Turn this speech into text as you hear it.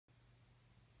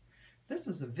This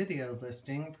is a video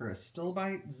listing for a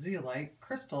Stilbite Zeolite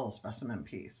crystal specimen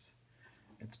piece.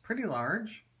 It's pretty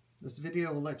large. This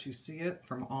video will let you see it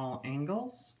from all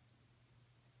angles.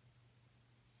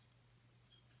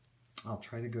 I'll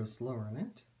try to go slower in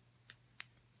it.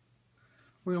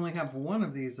 We only have one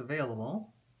of these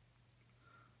available.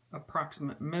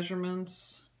 Approximate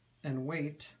measurements and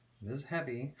weight, it is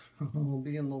heavy, will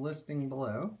be in the listing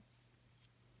below.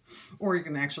 Or you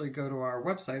can actually go to our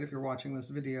website if you're watching this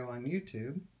video on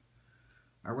YouTube.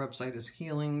 Our website is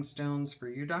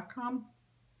healingstonesforyou.com.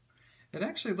 It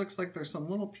actually looks like there's some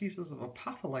little pieces of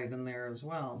apophyllite in there as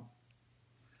well.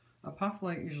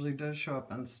 Apophyllite usually does show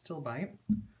up on Stilbite,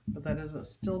 but that is a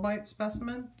Stilbite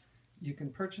specimen. You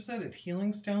can purchase it at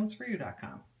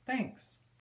healingstonesforyou.com. Thanks.